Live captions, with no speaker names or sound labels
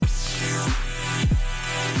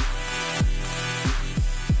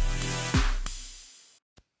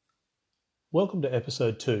Welcome to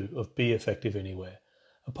episode 2 of Be Effective Anywhere,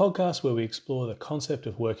 a podcast where we explore the concept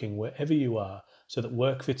of working wherever you are so that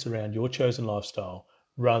work fits around your chosen lifestyle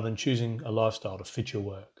rather than choosing a lifestyle to fit your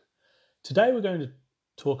work. Today we're going to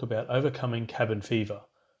talk about overcoming cabin fever,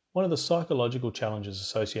 one of the psychological challenges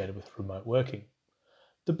associated with remote working.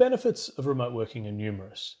 The benefits of remote working are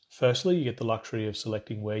numerous. Firstly, you get the luxury of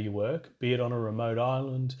selecting where you work, be it on a remote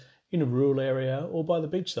island, in a rural area, or by the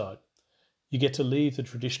beachside. You get to leave the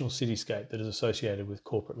traditional cityscape that is associated with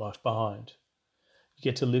corporate life behind. You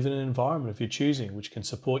get to live in an environment of your choosing which can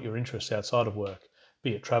support your interests outside of work,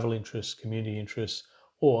 be it travel interests, community interests,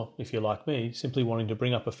 or, if you're like me, simply wanting to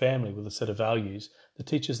bring up a family with a set of values that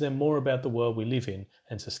teaches them more about the world we live in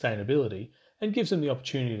and sustainability and gives them the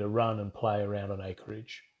opportunity to run and play around on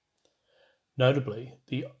acreage. Notably,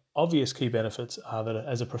 the obvious key benefits are that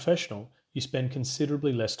as a professional, you spend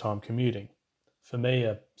considerably less time commuting. For me,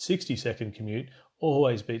 a 60-second commute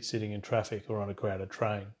always beats sitting in traffic or on a crowded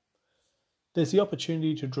train. There's the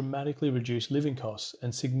opportunity to dramatically reduce living costs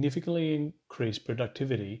and significantly increase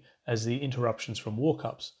productivity as the interruptions from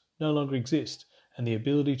walk-ups no longer exist and the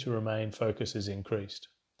ability to remain focused is increased.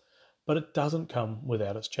 But it doesn't come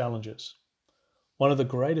without its challenges. One of the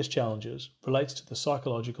greatest challenges relates to the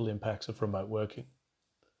psychological impacts of remote working.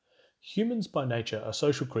 Humans by nature are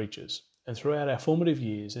social creatures, and throughout our formative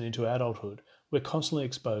years and into adulthood, we're constantly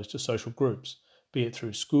exposed to social groups, be it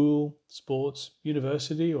through school, sports,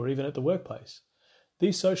 university, or even at the workplace.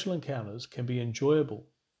 These social encounters can be enjoyable,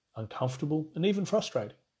 uncomfortable, and even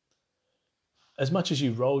frustrating. As much as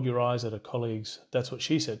you rolled your eyes at a colleague's "that's what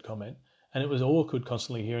she said" comment, and it was awkward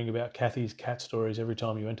constantly hearing about Kathy's cat stories every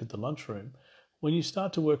time you entered the lunchroom, when you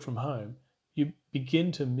start to work from home, you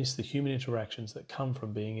begin to miss the human interactions that come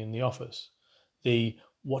from being in the office. The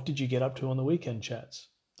 "what did you get up to on the weekend" chats,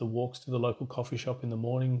 the walks to the local coffee shop in the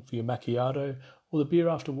morning for your macchiato, or the beer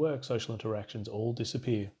after work social interactions all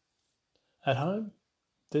disappear. At home,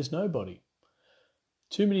 there's nobody.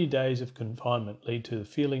 Too many days of confinement lead to the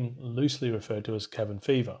feeling loosely referred to as cabin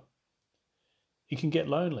fever. It can get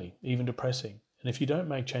lonely, even depressing, and if you don't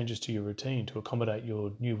make changes to your routine to accommodate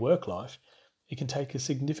your new work life, it can take a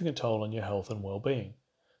significant toll on your health and well-being.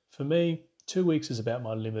 For me, 2 weeks is about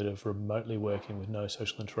my limit of remotely working with no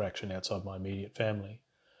social interaction outside my immediate family.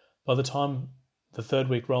 By the time the third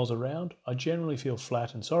week rolls around, I generally feel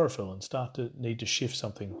flat and sorrowful and start to need to shift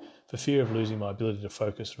something for fear of losing my ability to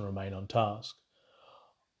focus and remain on task.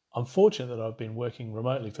 I'm fortunate that I've been working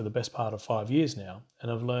remotely for the best part of 5 years now,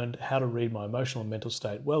 and I've learned how to read my emotional and mental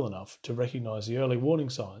state well enough to recognise the early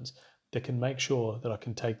warning signs that can make sure that I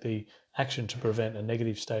can take the action to prevent a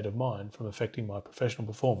negative state of mind from affecting my professional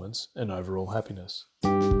performance and overall happiness.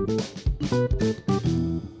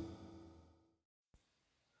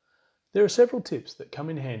 There are several tips that come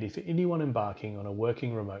in handy for anyone embarking on a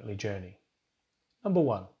working remotely journey. Number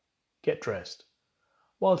 1, get dressed.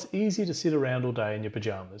 While it's easy to sit around all day in your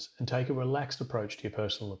pyjamas and take a relaxed approach to your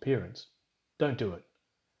personal appearance, don't do it.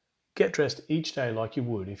 Get dressed each day like you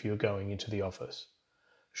would if you were going into the office.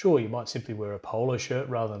 Sure, you might simply wear a polo shirt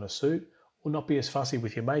rather than a suit, or not be as fussy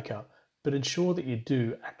with your makeup, but ensure that you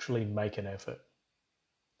do actually make an effort.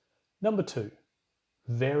 Number 2,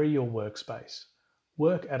 vary your workspace.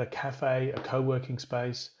 Work at a cafe, a co-working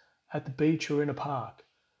space, at the beach or in a park.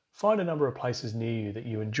 Find a number of places near you that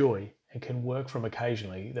you enjoy and can work from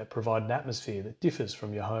occasionally that provide an atmosphere that differs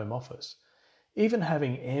from your home office. Even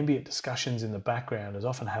having ambient discussions in the background, as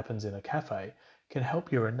often happens in a cafe, can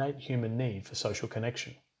help your innate human need for social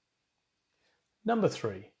connection. Number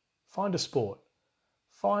 3, find a sport.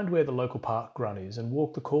 Find where the local park run is and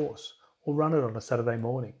walk the course, or run it on a Saturday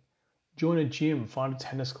morning. Join a gym, find a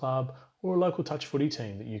tennis club, or a local touch footy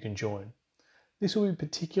team that you can join. This will be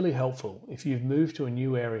particularly helpful if you've moved to a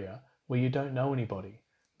new area where you don't know anybody.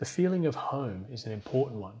 The feeling of home is an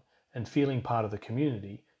important one, and feeling part of the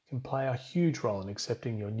community can play a huge role in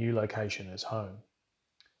accepting your new location as home.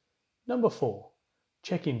 Number 4,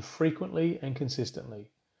 check in frequently and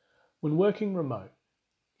consistently. When working remote,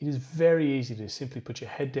 it is very easy to simply put your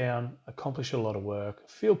head down, accomplish a lot of work,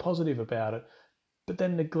 feel positive about it, but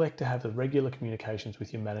then neglect to have the regular communications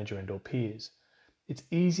with your manager and/or peers. It's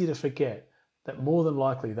easy to forget that more than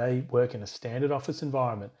likely they work in a standard office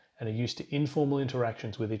environment and are used to informal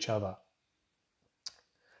interactions with each other.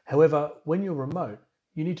 However, when you're remote,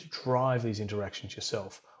 you need to drive these interactions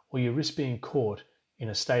yourself, or you risk being caught in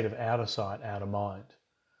a state of out of sight, out of mind.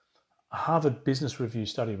 A Harvard Business Review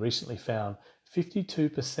study recently found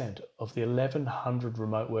 52% of the 1,100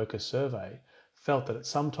 remote workers surveyed felt that at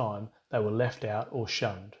some time they were left out or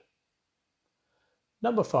shunned.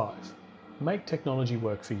 Number 5, make technology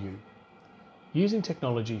work for you. Using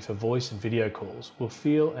technology for voice and video calls will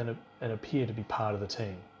feel and appear to be part of the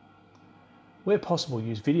team. Where possible,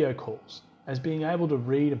 use video calls, as being able to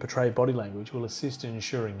read and portray body language will assist in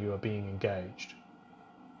ensuring you are being engaged.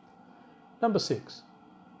 Number 6.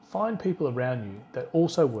 Find people around you that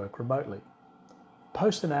also work remotely.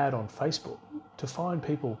 Post an ad on Facebook to find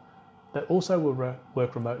people that also will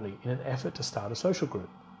work remotely in an effort to start a social group.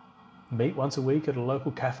 Meet once a week at a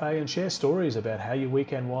local cafe and share stories about how your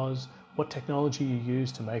weekend was, what technology you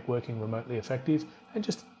use to make working remotely effective, and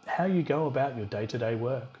just how you go about your day-to-day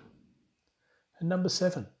work. And number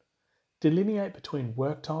 7, delineate between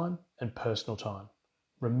work time and personal time.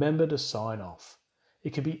 Remember to sign off.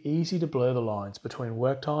 It can be easy to blur the lines between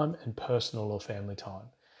work time and personal or family time.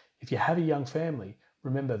 If you have a young family,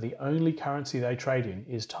 remember the only currency they trade in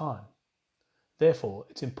is time. Therefore,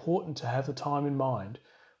 it's important to have the time in mind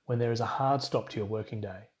when there is a hard stop to your working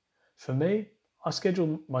day. For me, I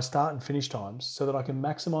schedule my start and finish times so that I can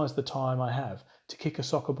maximise the time I have to kick a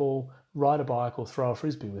soccer ball, ride a bike or throw a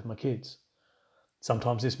frisbee with my kids.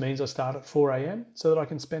 Sometimes this means I start at 4 a.m. so that I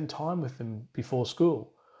can spend time with them before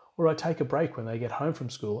school, or I take a break when they get home from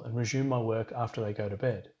school and resume my work after they go to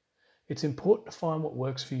bed. It's important to find what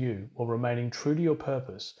works for you while remaining true to your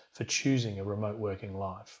purpose for choosing a remote working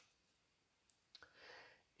life.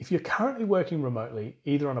 If you're currently working remotely,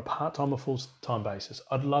 either on a part-time or full-time basis,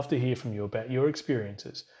 I'd love to hear from you about your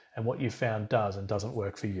experiences and what you've found does and doesn't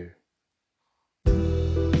work for you.